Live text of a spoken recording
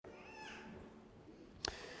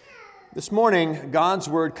This morning, God's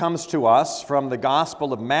Word comes to us from the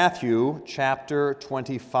Gospel of Matthew, chapter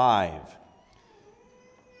 25.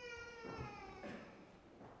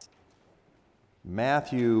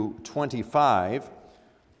 Matthew 25,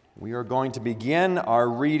 we are going to begin our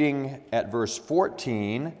reading at verse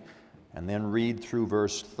 14 and then read through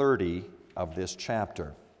verse 30 of this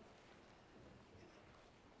chapter.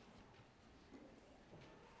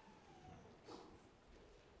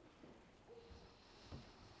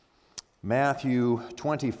 Matthew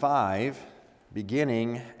 25,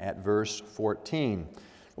 beginning at verse 14.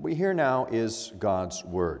 What we hear now is God's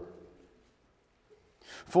Word.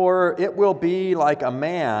 For it will be like a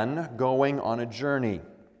man going on a journey,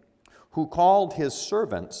 who called his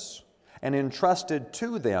servants and entrusted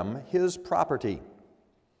to them his property.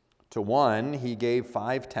 To one he gave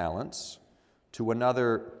 5 talents, to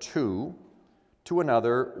another 2, to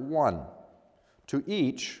another 1, to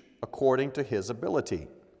each according to his ability.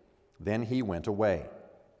 Then he went away.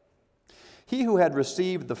 He who had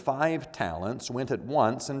received the 5 talents went at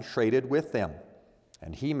once and traded with them,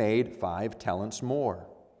 and he made 5 talents more.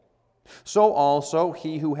 So also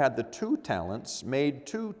he who had the 2 talents made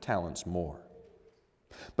 2 talents more.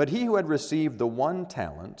 But he who had received the 1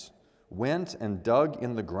 talent went and dug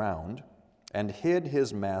in the ground and hid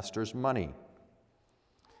his master's money.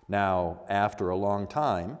 Now, after a long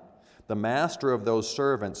time, the master of those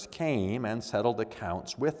servants came and settled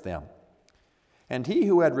accounts with them. And he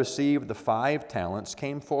who had received the 5 talents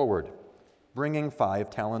came forward, bringing 5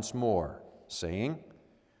 talents more, saying,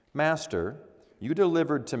 Master, you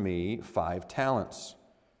delivered to me 5 talents.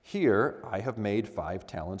 Here I have made 5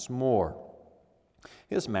 talents more.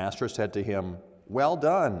 His master said to him, Well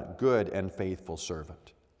done, good and faithful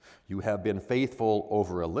servant. You have been faithful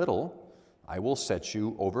over a little, I will set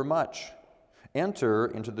you over much. Enter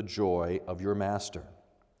into the joy of your master.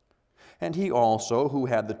 And he also, who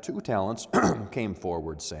had the 2 talents, came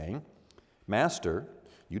forward, saying, Master,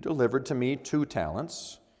 you delivered to me 2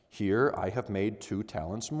 talents. Here I have made 2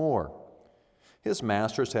 talents more. His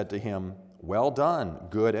master said to him, Well done,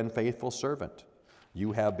 good and faithful servant.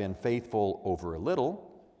 You have been faithful over a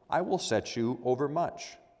little, I will set you over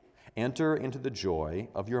much. Enter into the joy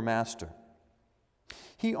of your master.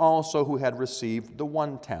 He also, who had received the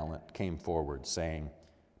 1 talent, came forward, saying,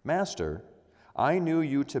 Master, I knew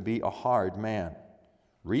you to be a hard man,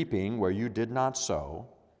 reaping where you did not sow,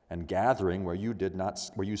 and gathering where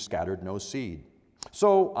you scattered no seed.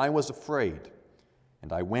 So I was afraid,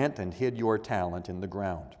 and I went and hid your talent in the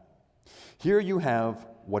ground. Here you have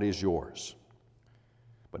what is yours.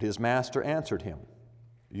 But his master answered him,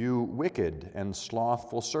 You wicked and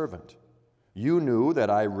slothful servant. You knew that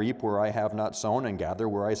I reap where I have not sown and gather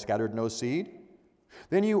where I scattered no seed?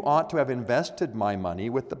 Then you ought to have invested my money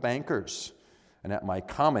with the bankers, and at my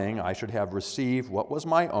coming I should have received what was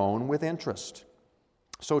my own with interest.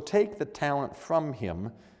 So take the talent from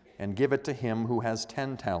him and give it to him who has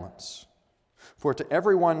 10 talents. For to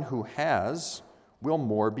everyone who has will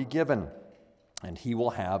more be given, and he will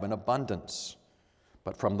have an abundance.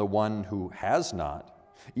 But from the one who has not,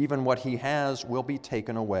 even what he has will be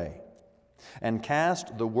taken away. And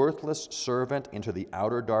cast the worthless servant into the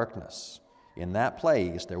outer darkness. In that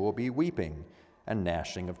place there will be weeping and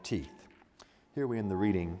gnashing of teeth. Here we end the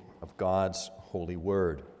reading of God's holy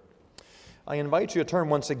word. I invite you to turn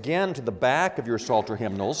once again to the back of your Psalter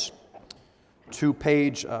hymnals, to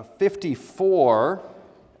page 54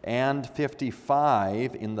 and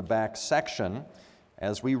 55 in the back section,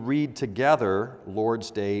 as we read together Lord's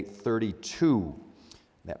Day 32.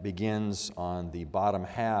 That begins on the bottom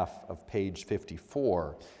half of page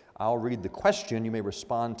 54. I'll read the question. You may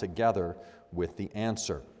respond together with the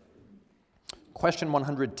answer. Question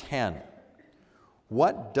 110.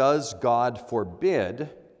 What does God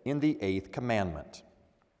forbid in the 8th commandment?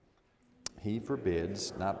 He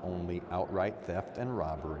forbids not only outright theft and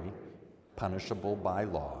robbery, punishable by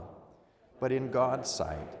law, but in God's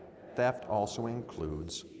sight, theft also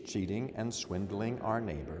includes cheating and swindling our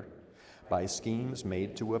neighbor by schemes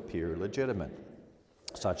made to appear legitimate,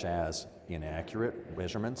 such as inaccurate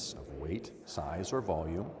measurements of weight, size, or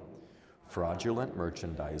volume, fraudulent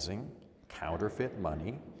merchandising, counterfeit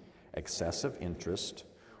money, excessive interest,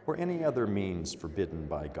 or any other means forbidden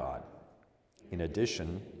by God. In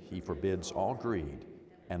addition, he forbids all greed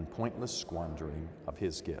and pointless squandering of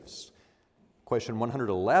his gifts. Question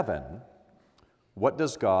 111, what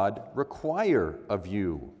does God require of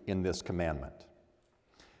you in this commandment?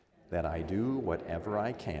 That I do whatever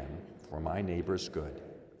I can for my neighbor's good,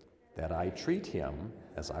 that I treat him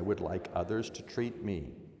as I would like others to treat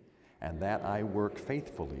me, and that I work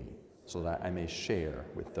faithfully so that I may share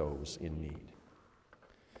with those in need.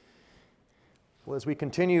 Well, as we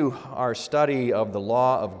continue our study of the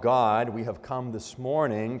law of God, we have come this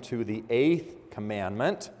morning to the 8th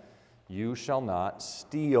commandment, you shall not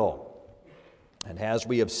steal. And as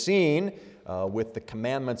we have seen with the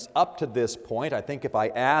commandments up to this point, I think if I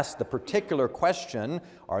ask the particular question,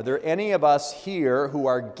 are there any of us here who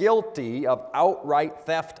are guilty of outright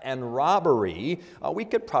theft and robbery, we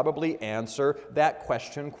could probably answer that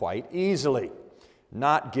question quite easily.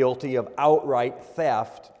 Not guilty of outright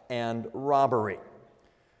theft and robbery.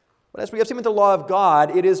 But as we have seen with the law of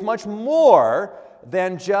God, it is much more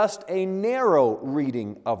than just a narrow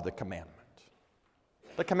reading of the commandment.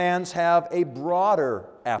 The commands have a broader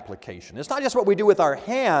application. It's not just what we do with our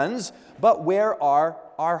hands, but where are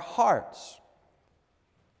our hearts?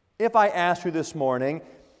 If I asked you this morning,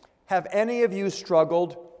 have any of you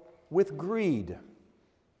struggled with greed?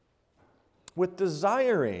 With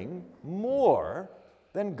desiring more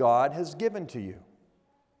than God has given to you?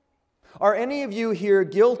 Are any of you here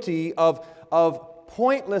guilty of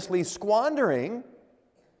pointlessly squandering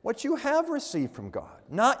what you have received from God,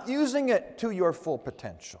 not using it to your full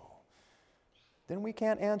potential? Then we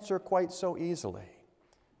can't answer quite so easily.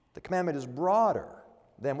 The commandment is broader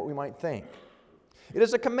than what we might think. It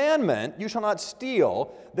is a commandment, you shall not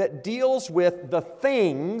steal, that deals with the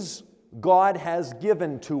things God has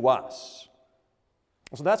given to us.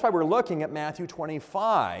 So that's why we're looking at Matthew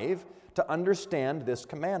 25 to understand this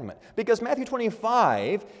commandment. Because Matthew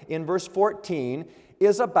 25, in verse 14,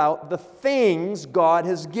 is about the things God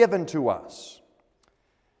has given to us.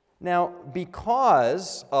 Now,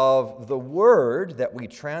 because of the word that we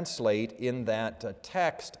translate in that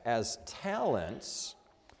text as talents,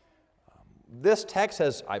 this text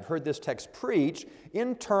has, I've heard this text preach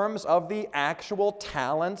in terms of the actual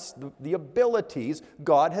talents, the abilities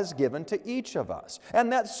God has given to each of us.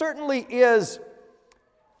 And that certainly is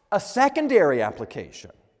a secondary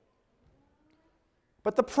application.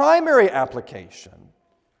 But the primary application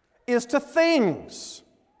is to things.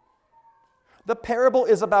 The parable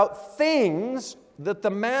is about things that the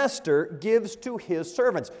master gives to his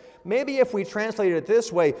servants. Maybe if we translate it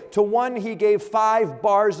this way, to one he gave 5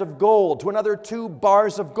 bars of gold, to another 2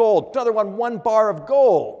 bars of gold, to another 1 bar of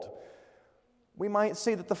gold. We might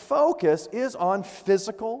see that the focus is on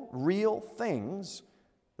physical, real things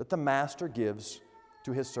that the master gives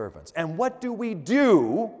to his servants. And what do we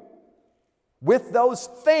do with those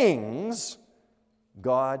things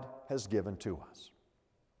God has given to us?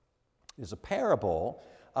 It is a parable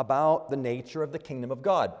about the nature of the kingdom of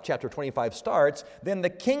God. Chapter 25 starts, then the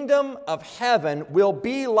kingdom of heaven will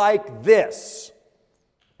be like this.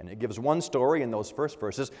 And it gives one story in those first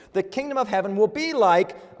verses. The kingdom of heaven will be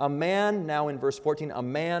like a man, now in verse 14, a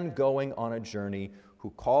man going on a journey who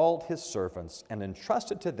called his servants and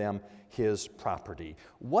entrusted to them his property.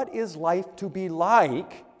 What is life to be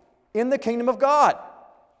like in the kingdom of God?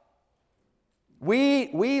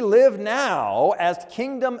 We live now as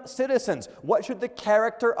kingdom citizens. What should the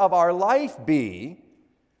character of our life be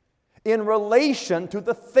in relation to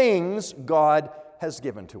the things God has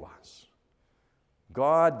given to us?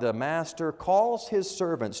 God, the master, calls his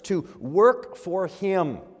servants to work for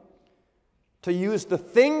him, to use the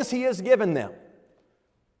things he has given them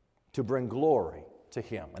to bring glory to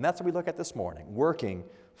him. And that's what we look at this morning, working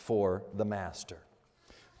for the master.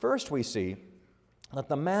 First, we see that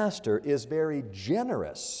the master is very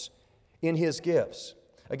generous in his gifts.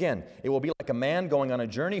 Again, it will be like a man going on a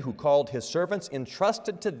journey who called his servants,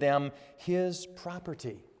 entrusted to them his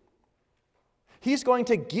property. He's going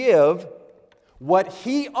to give what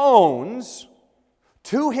he owns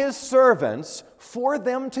to his servants for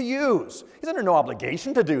them to use. He's under no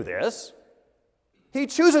obligation to do this. He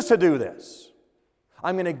chooses to do this.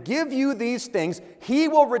 I'm going to give you these things. He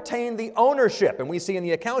will retain the ownership. And we see in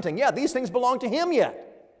the accounting, these things belong to him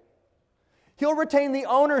yet. He'll retain the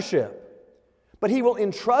ownership, but he will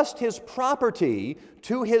entrust his property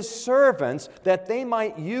to his servants that they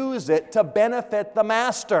might use it to benefit the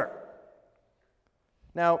master.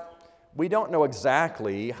 Now, we don't know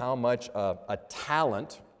exactly how much a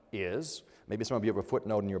talent is. Maybe some of you have a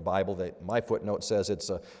footnote in your Bible. My footnote says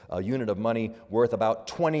it's a unit of money worth about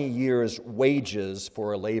 20 years' wages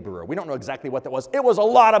for a laborer. We don't know exactly what that was. It was a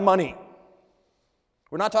lot of money.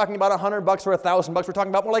 We're not talking about $100 or $1,000. We're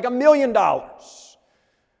talking about more like $1 million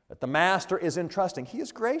that the master is entrusting. He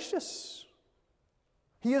is gracious.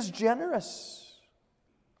 He is generous.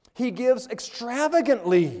 He gives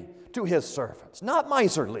extravagantly to his servants, not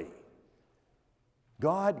miserly.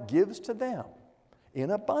 God gives to them in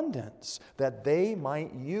abundance, that they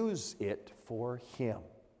might use it for him.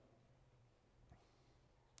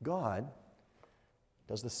 God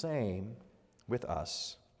does the same with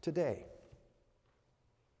us today.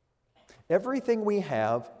 Everything we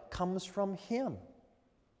have comes from Him.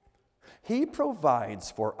 He provides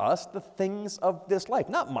for us the things of this life,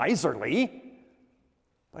 not miserly,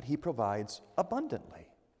 but He provides abundantly.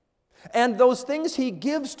 And those things He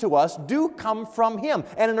gives to us do come from Him.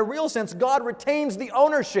 And in a real sense, God retains the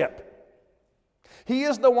ownership. He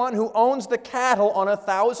is the one who owns the cattle on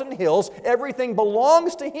 1,000 hills. Everything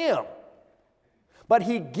belongs to Him. But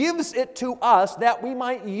He gives it to us that we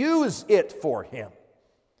might use it for Him.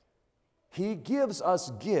 He gives us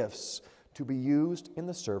gifts to be used in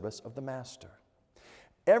the service of the Master.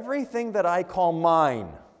 Everything that I call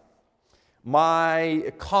mine,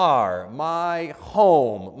 my car, my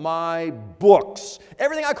home, my books,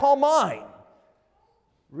 everything I call mine,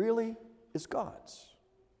 really is God's.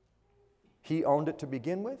 He owned it to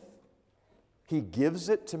begin with. He gives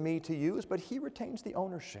it to me to use, but He retains the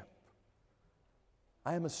ownership.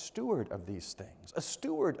 I am a steward of these things, a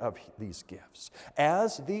steward of these gifts.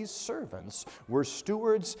 As these servants were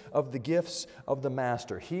stewards of the gifts of the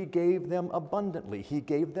Master, He gave them abundantly, He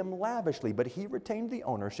gave them lavishly, but He retained the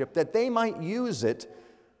ownership that they might use it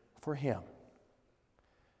for Him.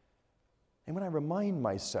 And when I remind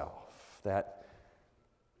myself that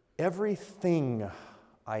everything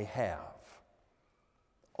I have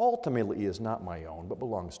ultimately is not my own, but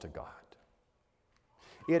belongs to God,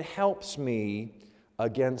 it helps me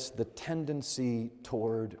against the tendency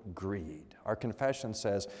toward greed. Our confession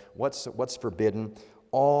says, what's forbidden?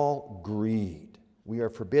 All greed. We are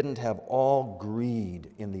forbidden to have all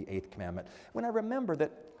greed in the 8th commandment. When I remember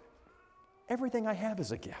that everything I have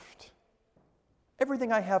is a gift.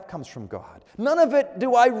 Everything I have comes from God. None of it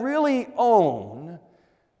do I really own,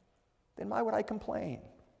 then why would I complain?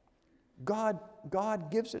 God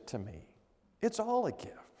gives it to me. It's all a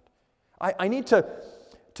gift. I need to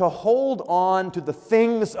hold on to the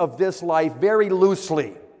things of this life very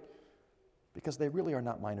loosely, because they really are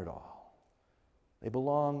not mine at all. They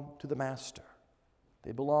belong to the Master.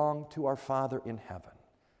 They belong to our Father in heaven.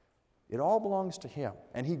 It all belongs to Him,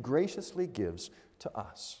 and He graciously gives to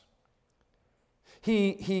us.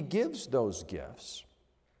 He gives those gifts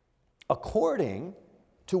according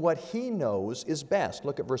to what He knows is best.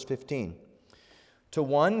 Look at verse 15. To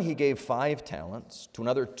one He gave 5 talents, to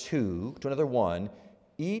another 2, to another 1,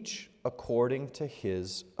 each according to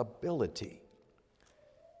his ability.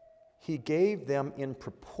 He gave them in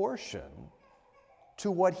proportion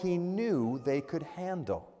to what He knew they could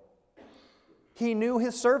handle. He knew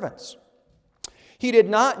His servants. He did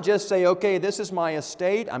not just say, okay, this is my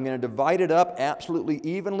estate, I'm going to divide it up absolutely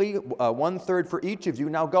evenly, 1/3 for each of you,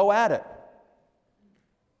 now go at it.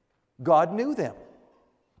 God knew them.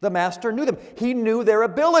 The Master knew them. He knew their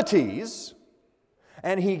abilities,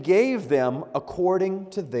 and He gave them according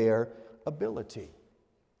to their ability.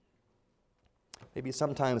 Maybe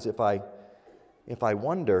sometimes if I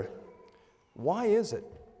wonder, why is it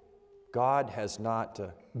God has not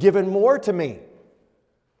given more to me?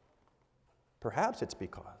 Perhaps it's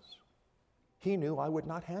because He knew I would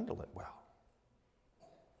not handle it well.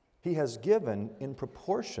 He has given in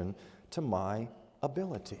proportion to my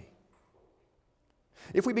ability.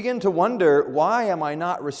 If we begin to wonder, why am I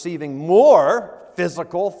not receiving more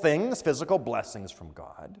physical things, physical blessings from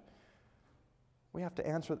God, we have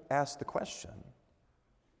to ask the question,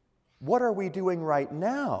 what are we doing right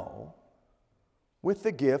now with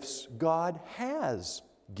the gifts God has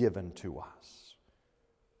given to us?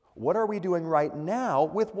 What are we doing right now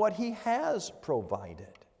with what He has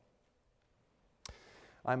provided?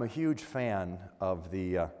 I'm a huge fan of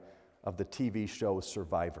the TV show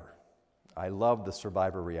Survivor. I love the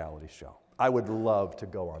Survivor reality show. I would love to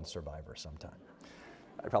go on Survivor sometime.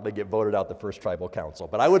 I'd probably get voted out the first tribal council,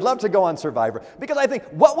 but I would love to go on Survivor, because I think,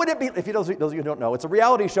 what would it be, if those of you who don't know, it's a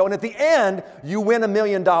reality show, and at the end, you win $1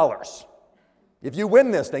 million. If you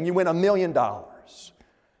win this thing, you win $1 million.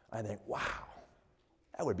 I think, wow,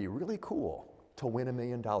 that would be really cool to win $1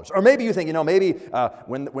 million. Or maybe you think, maybe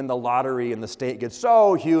when the lottery in the state gets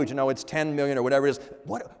so huge, it's 10 million or whatever it is,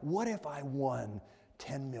 what if I won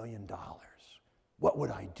 $10 million? What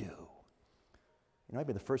would I do? That'd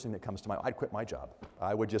be the first thing that comes to mind. I'd quit my job.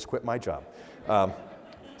 I would just quit my job.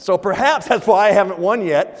 So perhaps that's why I haven't won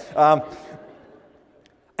yet.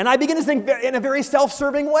 And I begin to think in a very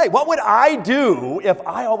self-serving way. What would I do if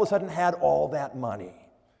I all of a sudden had all that money?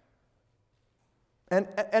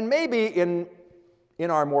 And maybe in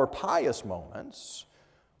our more pious moments,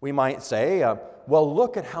 we might say, well,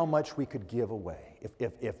 look at how much we could give away.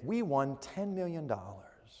 If we won $10 million,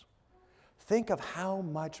 think of how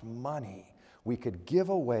much money we could give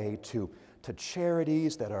away to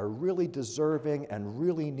charities that are really deserving and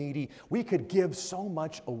really needy. We could give so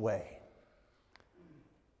much away.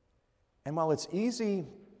 And while it's easy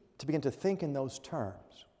to begin to think in those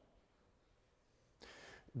terms.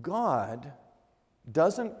 God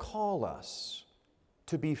doesn't call us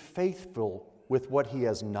to be faithful with what He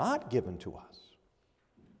has not given to us.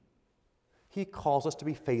 He calls us to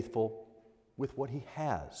be faithful with what He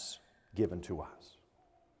has given to us.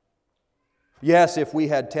 Yes, if we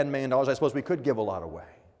had $10 million, I suppose we could give a lot away.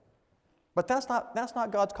 But that's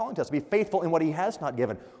not God's calling to us, to be faithful in what He has not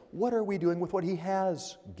given. What are we doing with what He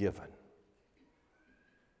has given?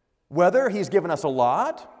 Whether He's given us a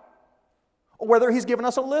lot, or whether He's given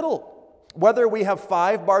us a little. Whether we have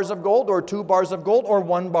 5 bars of gold, or 2 bars of gold, or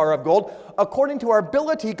 1 bar of gold, according to our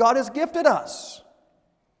ability, God has gifted us.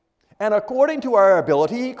 And according to our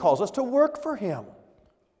ability, He calls us to work for Him,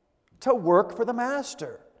 to work for the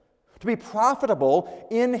Master, to be profitable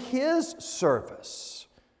in His service.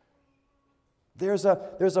 There's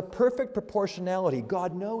a perfect proportionality.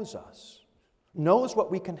 God knows us, knows what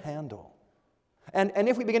we can handle. And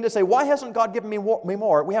if we begin to say, why hasn't God given me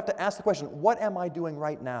more? We have to ask the question, what am I doing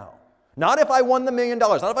right now? Not if I won the $1 million,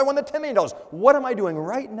 not if I won the $10 million. What am I doing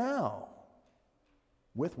right now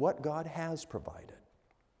with what God has provided?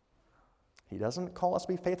 He doesn't call us to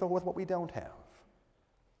be faithful with what we don't have.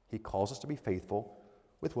 He calls us to be faithful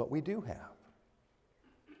with what we do have.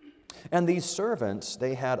 And these servants,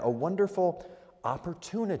 they had a wonderful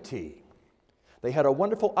opportunity. They had a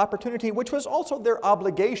wonderful opportunity, which was also their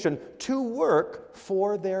obligation, to work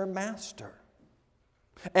for their master.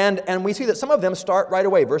 And we see that some of them start right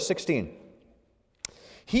away. Verse 16.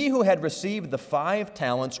 He who had received the 5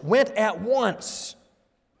 talents went at once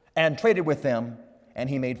and traded with them, and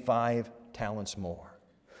he made 5 talents more.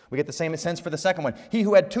 We get the same sense for the second one. He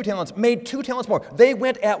who had 2 talents made 2 talents more. They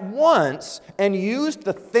went at once and used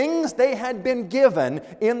the things they had been given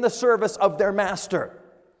in the service of their master.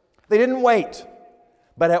 They didn't wait,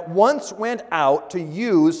 but at once went out to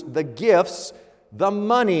use the gifts, the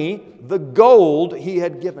money, the gold He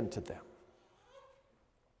had given to them.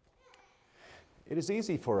 It is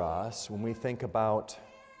easy for us when we think about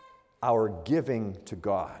our giving to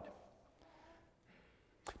God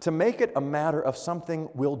to make it a matter of something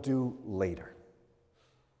we'll do later.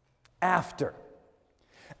 After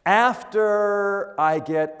I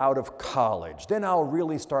get out of college, then I'll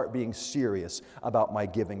really start being serious about my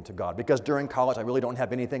giving to God. Because during college, I really don't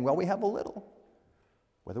have anything. Well, we have a little.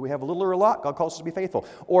 Whether we have a little or a lot, God calls us to be faithful.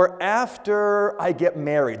 Or after I get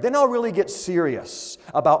married, then I'll really get serious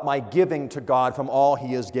about my giving to God from all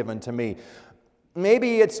He has given to me.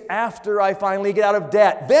 Maybe it's after I finally get out of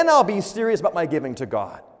debt, then I'll be serious about my giving to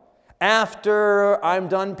God. After I'm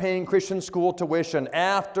done paying Christian school tuition,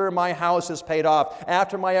 after my house is paid off,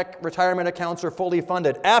 after my retirement accounts are fully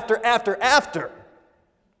funded, after.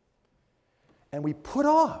 And we put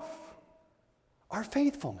off our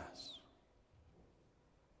faithfulness.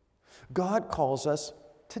 God calls us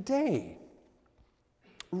today,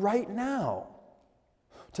 right now,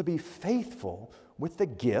 to be faithful with the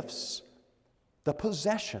gifts, the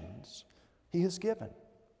possessions He has given.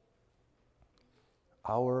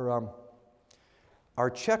 Our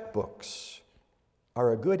checkbooks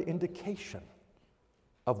are a good indication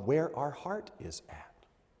of where our heart is at.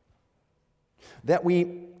 That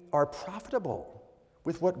we are profitable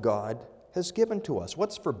with what God has given to us.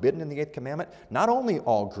 What's forbidden in the 8th commandment? Not only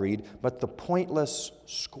all greed, but the pointless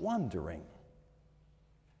squandering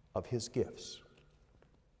of His gifts.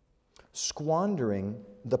 Squandering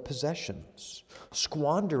the possessions,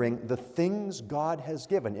 squandering the things God has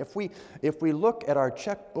given. If we look at our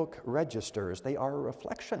checkbook registers, they are a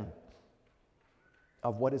reflection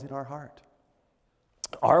of what is in our heart.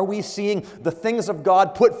 Are we seeing the things of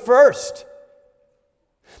God put first?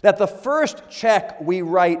 That the first check we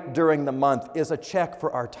write during the month is a check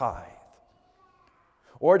for our tithe?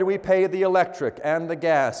 Or do we pay the electric and the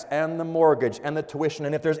gas and the mortgage and the tuition,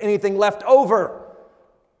 and if there's anything left over,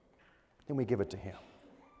 then we give it to Him?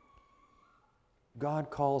 God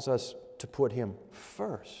calls us to put Him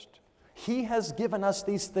first. He has given us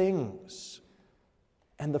these things.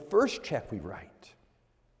 And the first check we write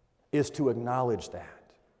is to acknowledge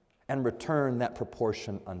that and return that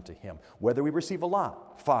proportion unto Him. Whether we receive a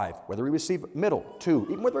lot, 5, whether we receive middle, 2,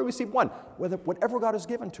 even whether we receive 1, whatever God has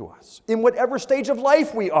given to us, in whatever stage of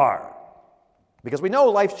life we are. Because we know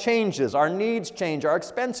life changes, our needs change, our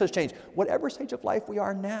expenses change. Whatever stage of life we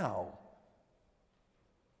are now,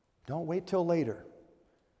 don't wait till later,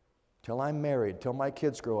 till I'm married, till my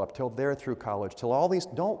kids grow up, till they're through college, till all these.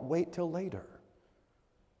 Don't wait till later.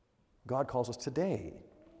 God calls us today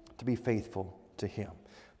to be faithful to Him.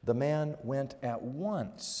 The man went at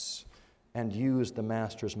once and used the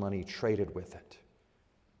master's money, traded with it.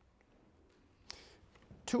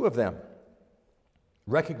 2 of them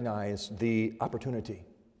recognized the opportunity.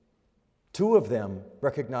 Two of them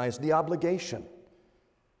recognized the obligation.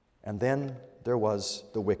 And then there was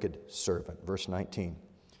the wicked servant. Verse 19.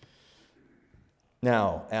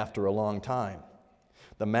 Now, after a long time,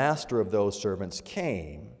 the master of those servants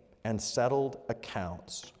came and settled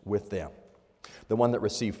accounts with them. The one that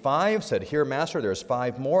received 5 said, "Here, master, there's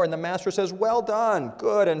 5 more." And the master says, "Well done,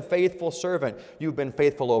 good and faithful servant. You've been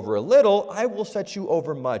faithful over a little. I will set you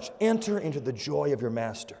over much. Enter into the joy of your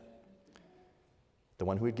master." The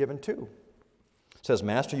one who had given 2 says,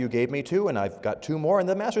 "Master, you gave me 2, and I've got 2 more." And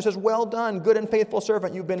the master says, "Well done, good and faithful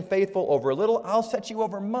servant. You've been faithful over a little. I'll set you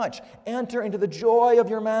over much. Enter into the joy of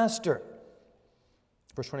your master."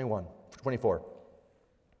 Verse 24.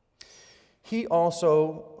 He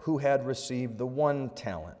also who had received the 1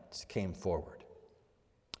 talent came forward,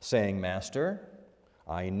 saying, "Master,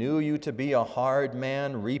 I knew you to be a hard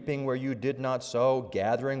man, reaping where you did not sow,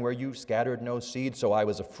 gathering where you scattered no seed. So I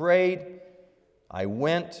was afraid. I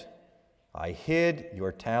went, I hid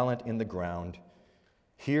your talent in the ground.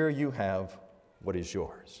 Here you have what is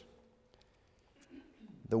yours."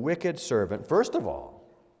 The wicked servant, first of all,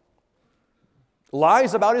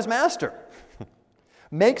 lies about his master,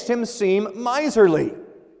 makes him seem miserly.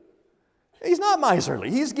 He's not miserly.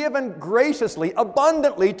 He's given graciously,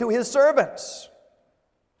 abundantly to his servants.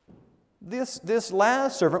 This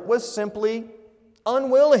last servant was simply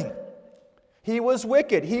unwilling. He was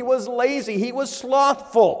wicked. He was lazy. He was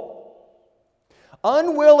slothful.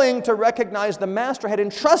 Unwilling to recognize the master had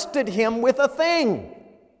entrusted him with a thing.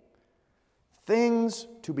 Things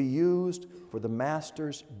to be used for the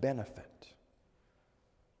master's benefit.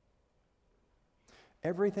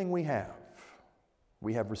 Everything we have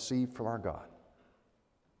received from our God.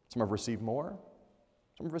 Some have received more,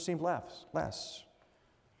 some have received less.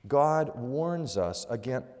 God warns us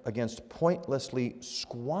against pointlessly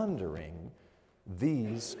squandering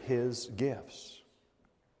these His gifts.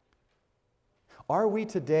 Are we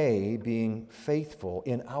today being faithful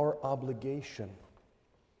in our obligation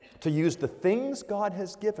to use the things God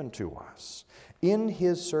has given to us in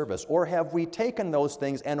His service? Or have we taken those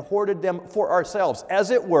things and hoarded them for ourselves, as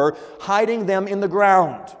it were, hiding them in the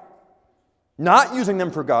ground, not using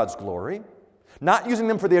them for God's glory, not using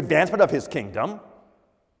them for the advancement of His kingdom,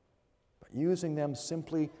 but using them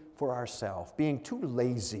simply for ourselves, being too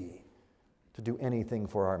lazy to do anything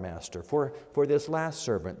for our master? For this last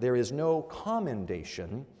servant, there is no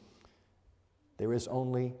commendation, there is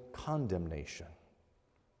only condemnation.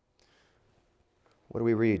 What do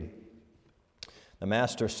we read? The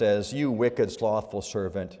master says, "You wicked, slothful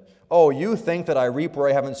servant. Oh, you think that I reap where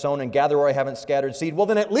I haven't sown and gather where I haven't scattered seed? Well,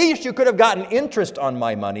 then at least you could have gotten interest on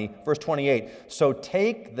my money." Verse 28, "So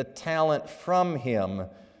take the talent from him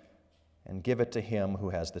and give it to him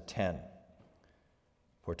who has the 10.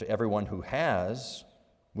 For to everyone who has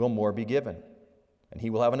will more be given, and he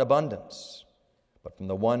will have an abundance. But from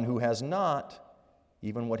the one who has not,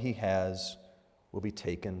 even what he has will be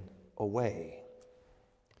taken away."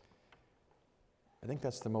 I think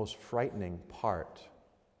that's the most frightening part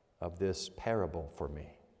of this parable for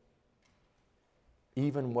me.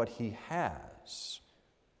 Even what he has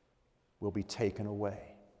will be taken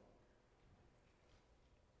away.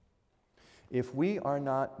 If we are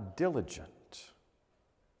not diligent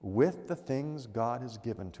with the things God has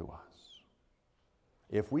given to us,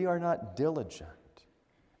 if we are not diligent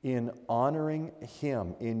in honoring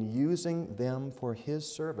Him, in using them for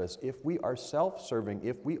His service, if we are self-serving,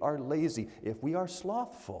 if we are lazy, if we are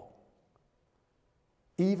slothful,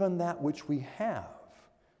 even that which we have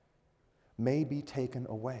may be taken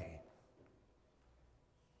away.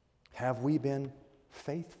 Have we been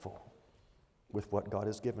faithful with what God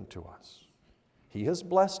has given to us? He has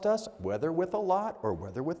blessed us, whether with a lot or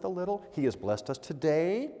whether with a little. He has blessed us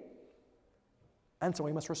today, and so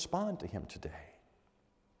we must respond to Him today.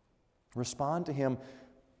 Respond to Him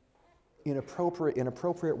in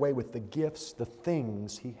appropriate way with the gifts, the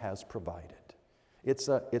things He has provided. It's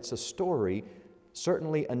a story,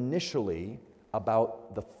 certainly initially,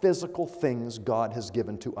 about the physical things God has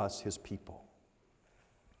given to us, His people.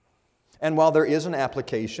 And while there is an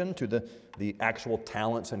application to the actual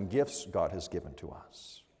talents and gifts God has given to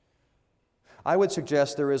us, I would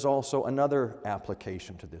suggest there is also another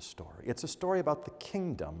application to this story. It's a story about the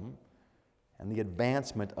kingdom and the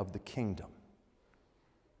advancement of the kingdom.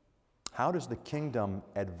 How does the kingdom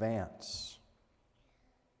advance?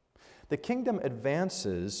 The kingdom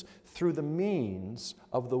advances through the means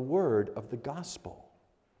of the word of the gospel.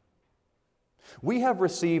 We have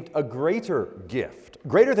received a greater gift,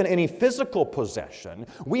 greater than any physical possession.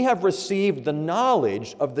 We have received the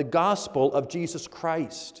knowledge of the gospel of Jesus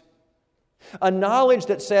Christ. A knowledge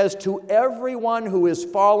that says to everyone who is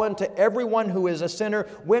fallen, to everyone who is a sinner,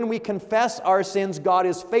 when we confess our sins, God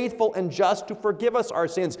is faithful and just to forgive us our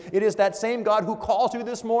sins. It is that same God who calls you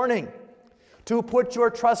this morning to put your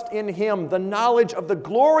trust in Him, the knowledge of the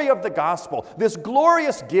glory of the gospel, this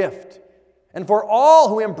glorious gift. And for all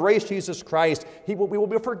who embrace Jesus Christ, we will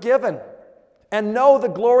be forgiven and know the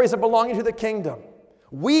glories of belonging to the kingdom.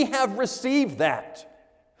 We have received that.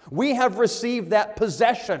 We have received that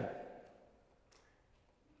possession.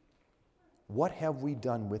 What have we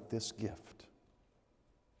done with this gift?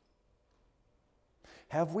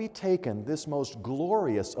 Have we taken this most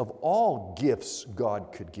glorious of all gifts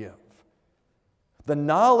God could give, the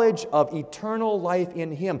knowledge of eternal life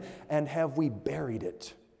in Him, and have we buried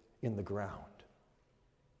it in the ground?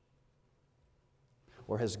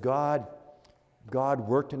 Or has God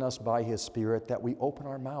worked in us by His Spirit that we open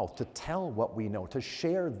our mouth to tell what we know, to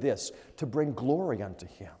share this, to bring glory unto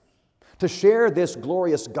Him, to share this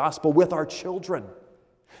glorious gospel with our children,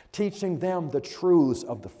 teaching them the truths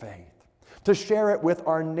of the faith, to share it with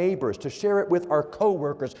our neighbors, to share it with our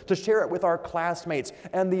co-workers, to share it with our classmates,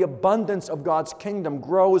 and the abundance of God's kingdom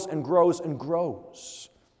grows and grows and grows.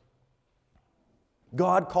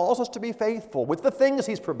 God calls us to be faithful with the things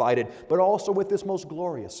He's provided, but also with this most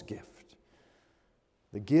glorious gift,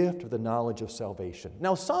 the gift of the knowledge of salvation.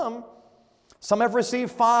 Now some have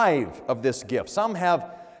received 5 of this gift. Some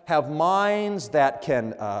have minds that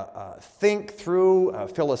can think through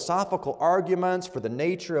philosophical arguments for the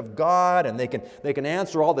nature of God, and they can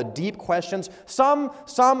answer all the deep questions. Some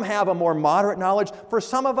have a more moderate knowledge. For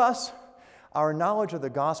some of us, our knowledge of the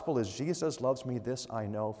gospel is Jesus loves me, this I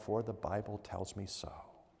know, for the Bible tells me so.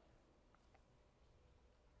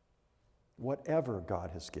 Whatever God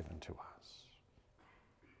has given to us,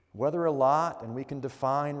 whether a lot, and we can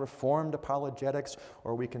define Reformed apologetics,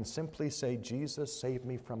 or we can simply say, Jesus saved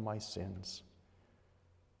me from my sins.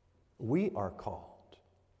 We are called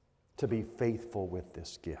to be faithful with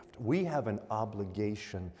this gift. We have an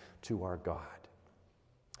obligation to our God.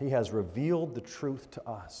 He has revealed the truth to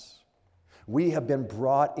us. We have been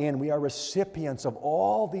brought in. We are recipients of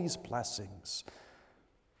all these blessings.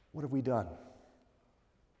 What have we done?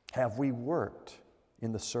 Have we worked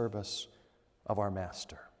in the service of our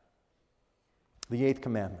Master? The 8th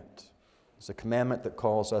commandment is a commandment that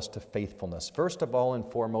calls us to faithfulness. First of all and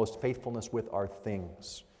foremost, faithfulness with our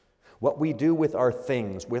things. What we do with our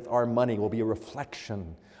things, with our money, will be a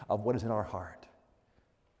reflection of what is in our heart.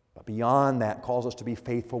 But beyond that, calls us to be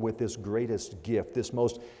faithful with this greatest gift, this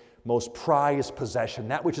most prized possession,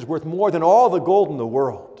 that which is worth more than all the gold in the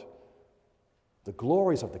world, the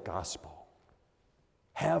glories of the gospel.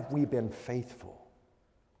 Have we been faithful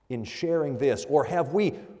in sharing this, or have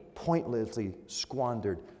we pointlessly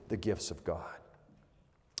squandered the gifts of God?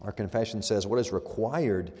 Our confession says what is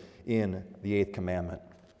required in the 8th commandment: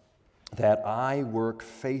 that I work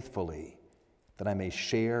faithfully, that I may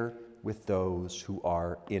share with those who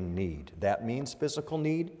are in need. That means physical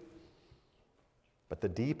need, but the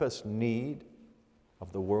deepest need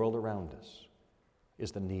of the world around us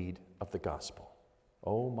is the need of the gospel.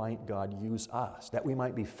 Oh, might God use us, that we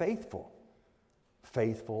might be faithful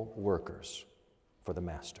workers for the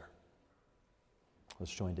Master.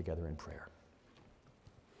 Let's join together in prayer.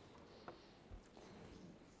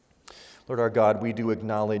 Lord our God, we do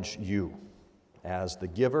acknowledge You as the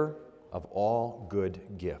giver of all good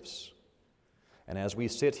gifts. And as we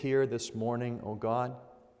sit here this morning, O God,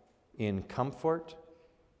 in comfort,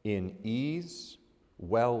 in ease,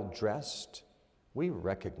 well-dressed, we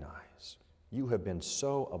recognize You have been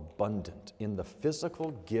so abundant in the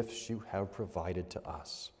physical gifts You have provided to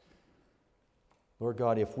us. Lord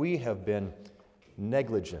God, if we have been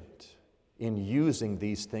negligent in using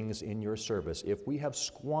these things in Your service, if we have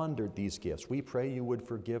squandered these gifts, we pray You would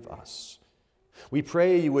forgive us. We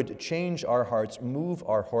pray You would change our hearts, move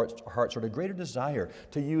our hearts toward a greater desire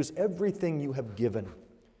to use everything You have given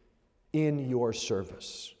in Your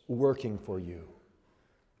service, working for You.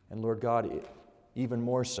 And Lord God, even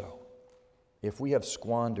more so, if we have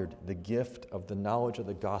squandered the gift of the knowledge of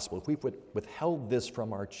the gospel, if we've withheld this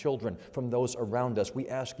from our children, from those around us, we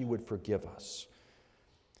ask You would forgive us.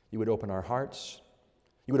 You would open our hearts,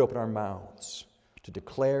 You would open our mouths to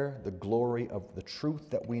declare the glory of the truth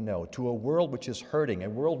that we know to a world which is hurting, a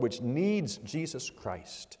world which needs Jesus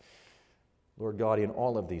Christ. Lord God, in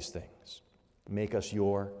all of these things, make us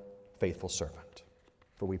Your faithful servant.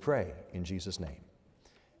 For we pray in Jesus' name,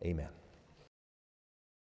 amen.